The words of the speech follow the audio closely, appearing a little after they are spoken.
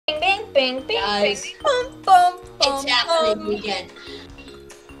bing, bing, Guys, bing, bum, bum, bum, it's happening bum. again.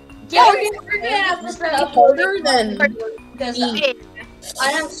 Yeah, we're gonna have to start harder uploading than because me.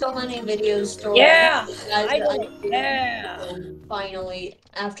 I have so many videos stored. Yeah, guys, I I don't. Yeah. finally,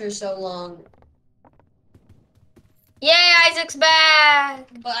 after so long. Yay, Isaac's back.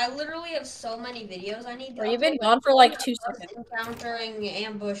 But I literally have so many videos I need to Or you've been upload. gone for like 2 Us seconds. encountering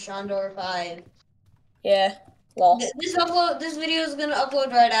ambush on door 5. Yeah. Lol. This video is gonna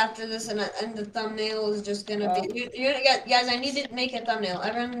upload right after this, and the thumbnail is just gonna be. You're gonna get, guys. I need to make a thumbnail.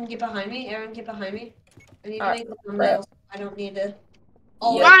 Everyone get behind me. Everyone get behind me. I need to Alright, make a thumbnail. I don't need to.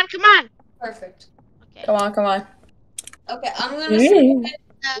 Oh, Yep. Come on. perfect. Okay. Come on, come on. Okay, I'm gonna set it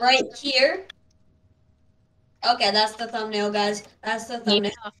right here. Okay, that's the thumbnail, guys. That's the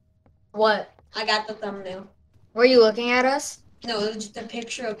thumbnail. What? I got the thumbnail. Were you looking at us? No, it was just a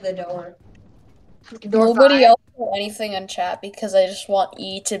picture of the door. Door Nobody 5? else put anything in chat because I just want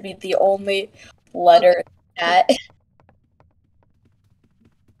E to be the only letter in chat.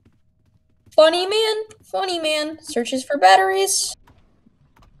 Funny man searches for batteries.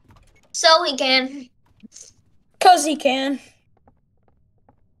 So he can. 'Cause he can.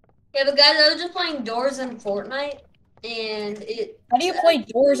 Yeah, but guys, I was just playing Doors in Fortnite, and it. How do you play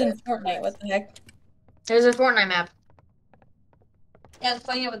doors in Fortnite? What the heck? There's a Fortnite map. Yeah, I was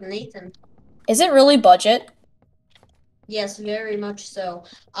playing it with Nathan. Is it really budget? Yes, very much so.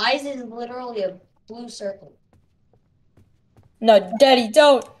 Eyes is literally a blue circle. No, Daddy,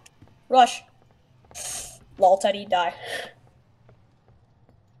 don't! Rush. Lol, Teddy, die.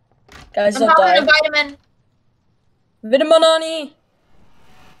 Guys, I'm don't popping a die. vitamin. Vitaminani!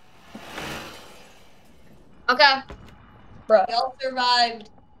 Okay. Bruh. We all survived.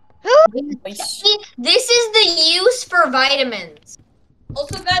 Nice. See, this is the use for vitamins.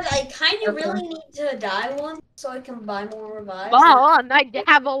 Also, guys, I kind of really need to die once so I can buy more revives. Mom, I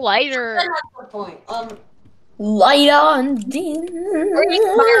have a lighter. That's the point. Light on Or you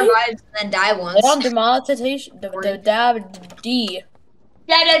can buy revives and then die once. Light on demonetization. The dab D.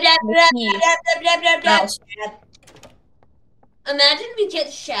 Mouse. Imagine we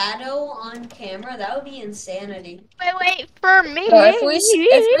get Shadow on camera. That would be insanity. Wait for me. Bro, if we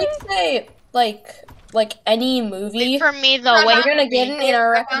say like any movie, Wait for me though. we're Wait. gonna get it in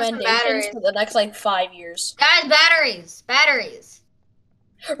our I found some recommendations batteries. for the next like 5 years. Guys, batteries.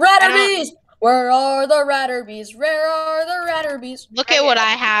 Ratterbees! Where are the Ratterbees? Where are the Ratterbees? Look at what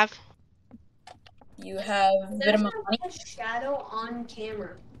I have. You have Imagine vitamin we get Shadow on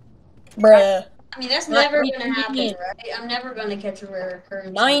camera. Bruh. I mean, that's Not never gonna 19. happen, right? I'm never gonna catch a rare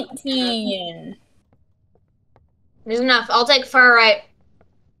occurrence. 19. There's enough. I'll take far right.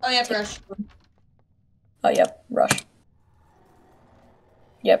 Oh yeah, Rush. Oh, yep, rush.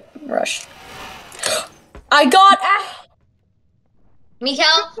 Yep, rush. I got Mikael,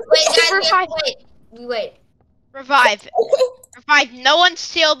 wait, guys, Revive. wait. Revive. Revive. No one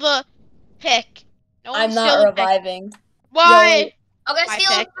steal the pick. No one I'm steal not the pick. reviving. Why? Okay, My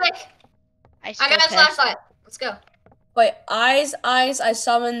steal pick. the pick. I I still got a pick. flashlight. Let's go. Wait, eyes, I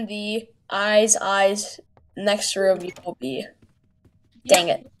summon the eyes. Next room you will be. Dang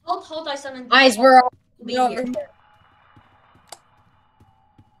it. Hold, I summoned. Eyes, we're Be over here. here.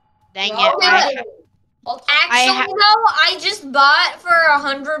 Dang We're all it. here. Actually, though, I just bought for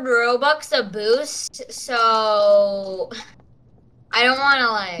 100 Robux a boost, so I don't want to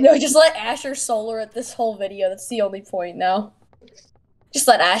like. No, just let Asher solo it this whole video. That's the only point now. Just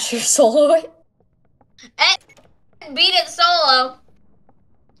let Asher solo it. Beat it solo.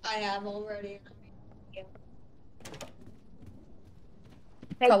 I have already.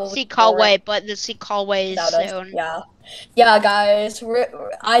 Probably Seek before hallway, but the seek hallway is without us. soon. Yeah, guys.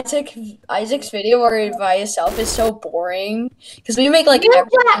 Isaac's video where he by himself is so boring because we make like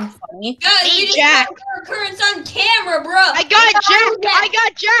everything funny. Guys, Hey, we didn't Jack. have rare occurrence on camera, bro. I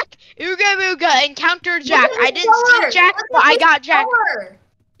got Jack! Ooga booga, encounter Jack. I didn't see Jack, but I got Jack.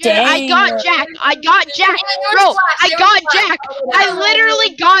 Dude, I got Jack. Bro, I got Jack. I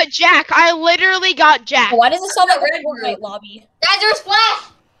literally got Jack. Why does it sound like a Fortnite lobby? Guys, there's flash.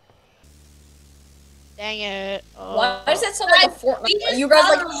 Dang it. Why does that sound like a We Fortnite? just You guys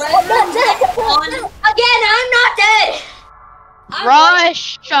got like a red on. Again, I'm not dead.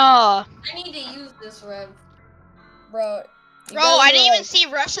 Rush! I need to use this rev. bro? Bro, I didn't even see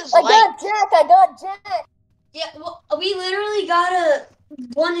Rush's I light. got Jack. Yeah, well, we literally got a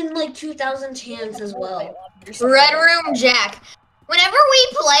 1 in like 2,000 chance as well. Red Room Jack. Whenever we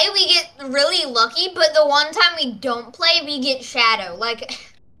play, we get really lucky, but the one time we don't play, we get Shadow.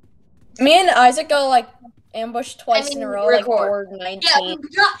 Like, Me and Isaac got like ambushed twice in a row, record. like door 19. Yeah, we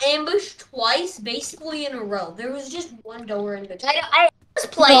got ambushed twice, basically in a row. There was just one door in between. I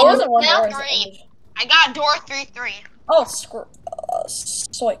just playing. No, it wasn't one Door door. three. I got door 3-3. Oh,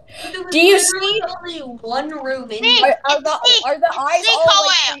 soy. Do you see? Only one room in Snake. here. Are the eyes Snake all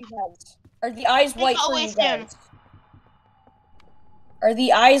hallway. white for you guys? Are the eyes Snake white for hallway you soon. guys? Are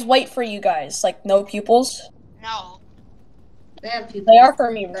the eyes white for you guys? Like no pupils? No. They have people. They are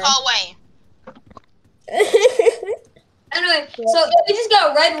for me, bro. Hallway. Anyway, so we just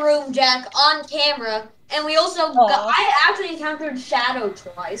got a red room, Jack, on camera, and we also got. I actually encountered Shadow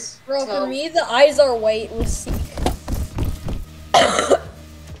twice. Bro, so. for me, the eyes are white with Seek.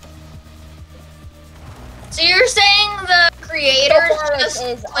 So you're saying the creators just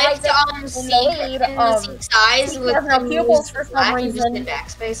is clicked on Seek in the Seek size with has no the pupils for some black and just reason. did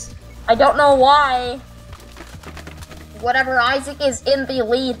backspace? I don't know why. Whatever, Isaac is in the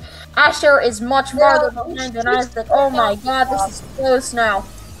lead. Asher is much farther behind than Isaac. Oh my god, this is close now.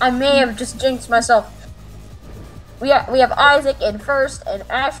 I may have just jinxed myself. We have Isaac in first and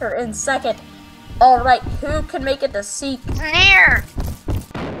Asher in second. Alright, who can make it to Seek? Near.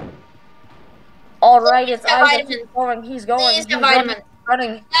 Alright, it's got Isaac. vitamins. He's going. He's got vitamins.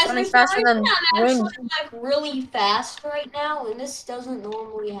 Running faster than I'm wind. actually like really fast right now, and this doesn't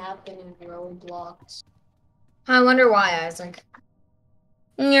normally happen in Roblox. I wonder why, Isaac.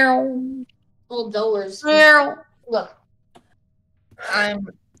 Meow. Little doors. Meow. Look, I'm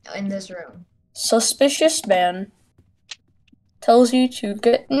in this room. Suspicious man tells you to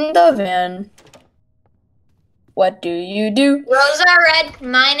get in the van. What do you do? Rosa Red,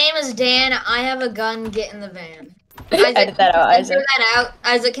 my name is Dan. I have a gun. Get in the van. Isaac, Edit that out, censor Isaac. that out.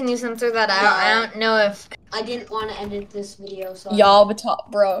 Isaac, can you censor that out? I don't know if I didn't want to edit this video, so. Y'all, but top,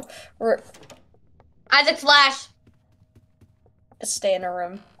 bro. Isaac Flash. Stay in a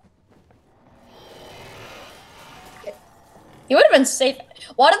room. You would have been safe.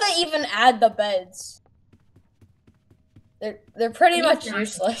 Why did they even add the beds? They're pretty much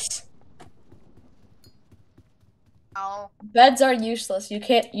useless. Oh. Beds are useless.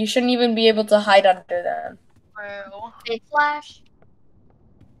 You shouldn't even be able to hide under them. True. Hey, Flash.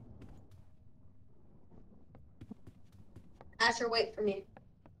 Asher, wait for me.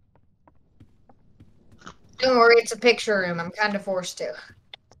 Don't worry, it's a picture room. I'm kind of forced to.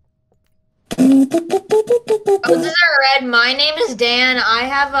 Roses are red. My name is Dan.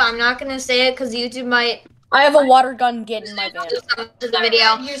 I'm not gonna say it because YouTube might. I have a water gun. Get in my van. do something to the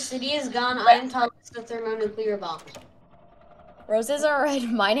video. Your city is gone. I am tossing the thermonuclear bomb. Roses are red.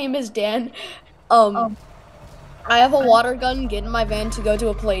 My name is Dan. I have a water gun. Get in my van to go to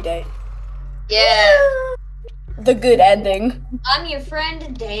a play date. Yeah. The good ending. I'm your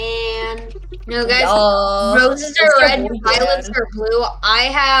friend, Dan. No, guys. Roses are red. Violets are blue. I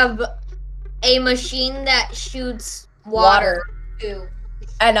have a machine that shoots water. Too.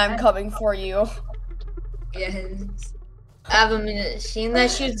 And I'm coming for you. Yes. I have a machine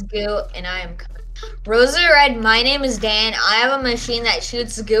that shoots goo, and I am coming. Roses are red. My name is Dan. I have a machine that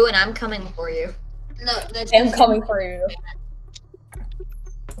shoots goo, and I'm coming for you. No, that's I'm coming for you.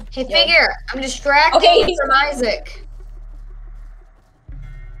 Hey, figure. I'm distracted from Isaac.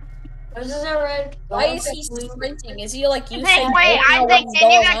 Roses are red. Why is he sprinting? Is he like you? Hey, wait, I think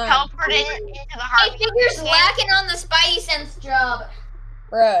then you got teleported into the heart. Hey, figure's lacking on the Spidey sense job.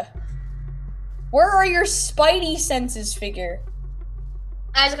 Bruh. Where are your Spidey senses, figure?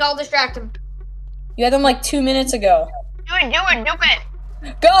 Isaac, I'll distract him. You had them like 2 minutes ago. Do it.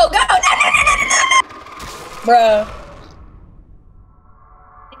 Go! Bruh.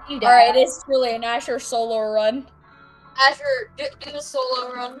 Alright, it is truly an Asher solo run. Asher, do a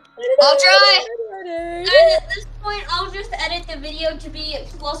solo run. I'll try. And at this point, I'll just edit the video to be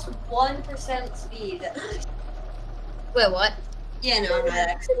plus 1% speed. Wait, what? Yeah, no, I'm not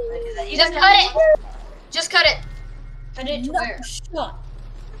actually gonna do that. You Just cut it. Just cut it. Cut it to No, where? shut.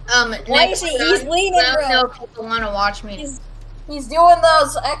 Why is he? He's leaning, I don't bro. know if people want to watch me. He's doing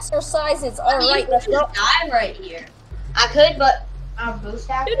those exercises. Alright, let's go. Die right here. I could, but I'll boost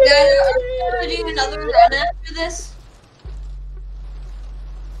after. Guys, are we gonna do another run after this?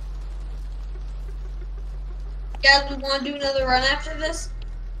 Guys, we want to do another run after this?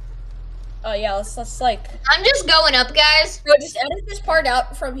 Oh yeah, let's like. I'm just going up, guys. Bro, just edit this part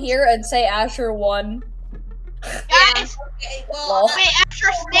out from here and say Asher won. Guys, Okay, well, wait,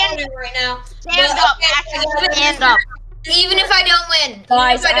 Asher, stand right now. Stand up, Asher, stand up. Even if I don't win.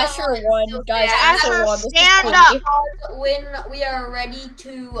 Guys, Even if I don't Asher win, won. still Guys, fair. Asher won. This is stand crazy. up. When we are ready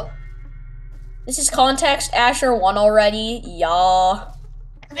to... This is context. Asher won already. Yeah.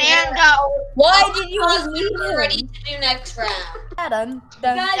 Stand up. Why did you we're leave ready him? to do next round. Dun,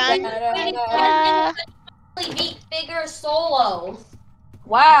 Beat Figure solo.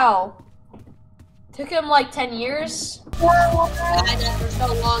 Wow. Took him like 10 years. And after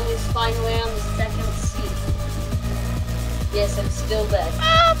so long, he's finally on the second seat. Yes, I'm still dead.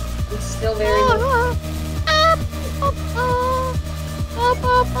 It's still very good.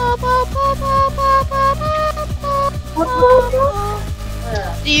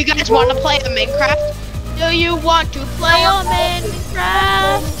 Do you guys want to play a Minecraft? Do you want to play a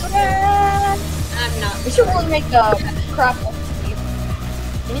Minecraft? I'm not. We should really make a craft.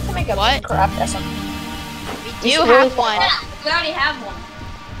 We need to make a What? craft SMP. We do have one. Yeah, we already have one.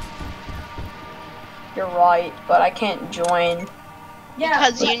 You're right, but I can't join. Yeah.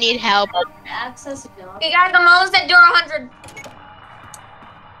 Because you need help. Accessibility. You guys, I'm almost at door 100.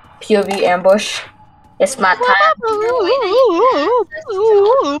 POV ambush. It's my time.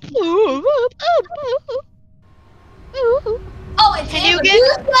 Oh, it's Can you ambush. get-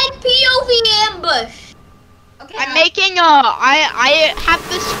 You said POV ambush. Okay. I'm making I have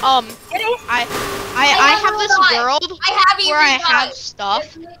this I have this world I have you where I revived. have stuff.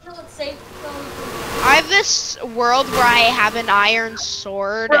 Just wait till it's safe to go. I have this world where I have an iron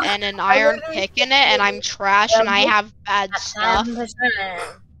sword and an iron pick in it, and I'm trash and I have bad stuff.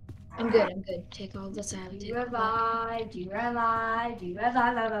 I'm good. Take all this out. Do you revive? Do you revive? Do you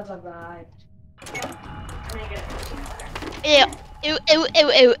revive? Revive. Ew. Ew, ew,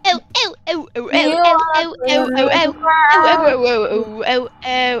 ew, ew, ew, ew, ew, ew, ew, ew, ew, ew, ew, ew,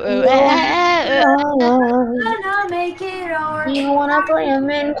 ew, Gonna make it or You wanna play a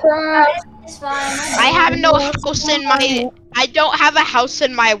Minecraft? it's fine. I have no house in my. I don't have a house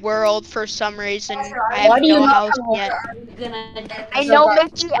in my world for some reason. I have Why do you no not house have a yet. I I know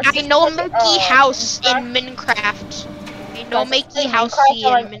Mickey House in Minecraft. I know Mickey House in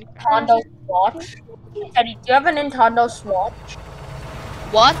Minecraft. Nintendo Swatch. Teddy, do you have a Nintendo Swatch?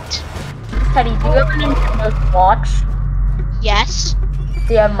 What? Teddy, do you have a Nintendo Swatch? Yes.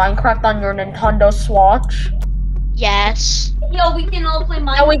 Do you have Minecraft on your Nintendo Swatch? Yes. Yo, we can all play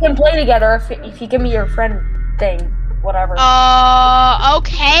Minecraft. And we can play together if you give me your friend thing, whatever.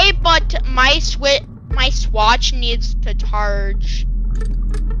 Okay, but my Swatch needs to charge.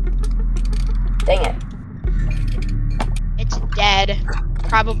 Dang it. It's dead.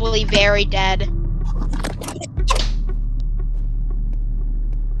 Probably very dead.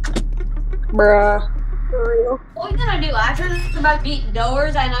 Bruh. What we're gonna do after this is about beat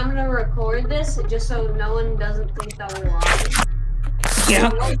doors, and I'm gonna record this just so no one doesn't think that we're lying. Yeah.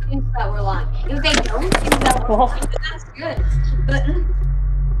 No one thinks that we're lying. If they don't think that we're lying, then that's good. But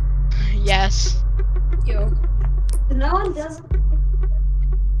Yes. Yo. if no one doesn't.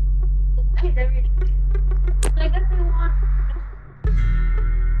 I guess they want.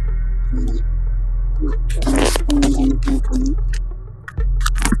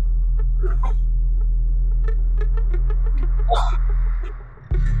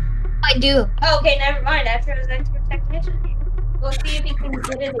 I do. Oh, okay, never mind. After his expert technician, we'll see if he can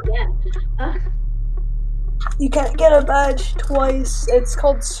get it again. You can't get a badge twice. It's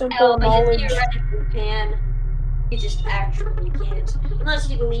called simple Hell, but you knowledge. theoretically can. You just actually can't. Unless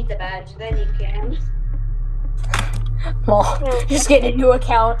you delete the badge, then you can. Well, just get a new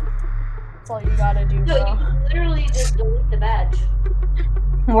account. That's all you gotta do, No, you bro. can literally just delete the badge.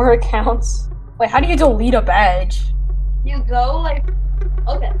 More accounts. Wait, how do you delete a badge? You go like,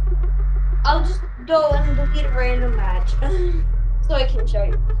 okay, I'll just go and delete a random badge, so I can show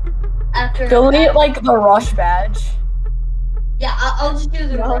you. After Delete like the rush badge. yeah, I'll just do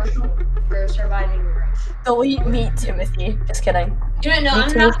the No. rush for surviving the rush. Delete Meet Timothy. Just kidding. You don't know, Meet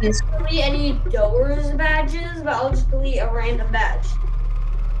I'm not Timothy's- gonna delete any doors badges, but I'll just delete a random badge.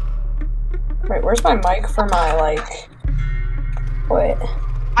 Wait, where's my mic for my like? Wait.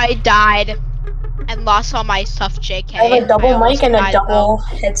 I died and lost all my stuff, JK. I have a double almost mic and a died, double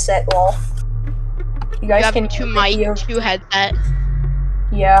headset. Lol. You You guys have can two hear mic, you. two headset.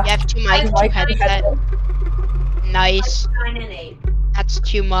 Yeah. You have two mic, two Mic and headset. Nice. 9 and 8. That's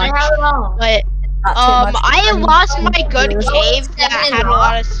too much. I have it all. But Not too much. I lost my good Yours. cave that Seven had a rock.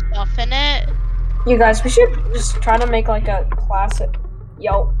 lot of stuff in it. You guys, we should just try to make like a classic.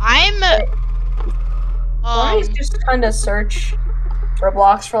 Yo, I'm why don't you just kind of search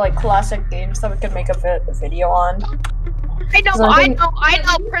Roblox for like classic games that we could make a video on? I know, So I think- I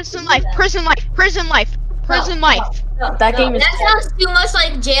know, prison life, prison life, prison life, prison life. No, That no, game is. That sounds too much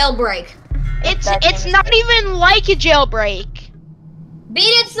like jailbreak. It's That game not even like a jailbreak. Beat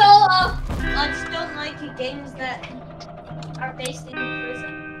it solo. I just don't like games that are based in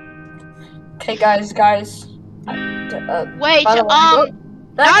prison. Okay, guys. Wait, by the way,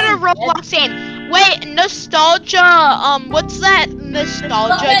 not a Roblox game. Wait, nostalgia. What's that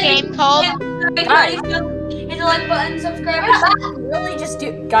nostalgia game called? Hey, Hit the like button, subscribe. Really just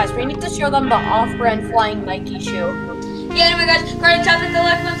do, guys, we need to show them the off-brand flying Nike shoe. Yeah, anyway guys, alright, tap hit the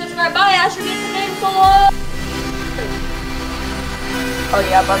like button, subscribe. Bye, Asher, get the game solo. Oh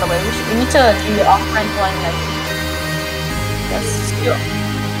yeah, by the way, we need to do the off-brand flying Nike. Yes, let's do it.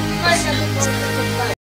 Alright, guys, subscribe.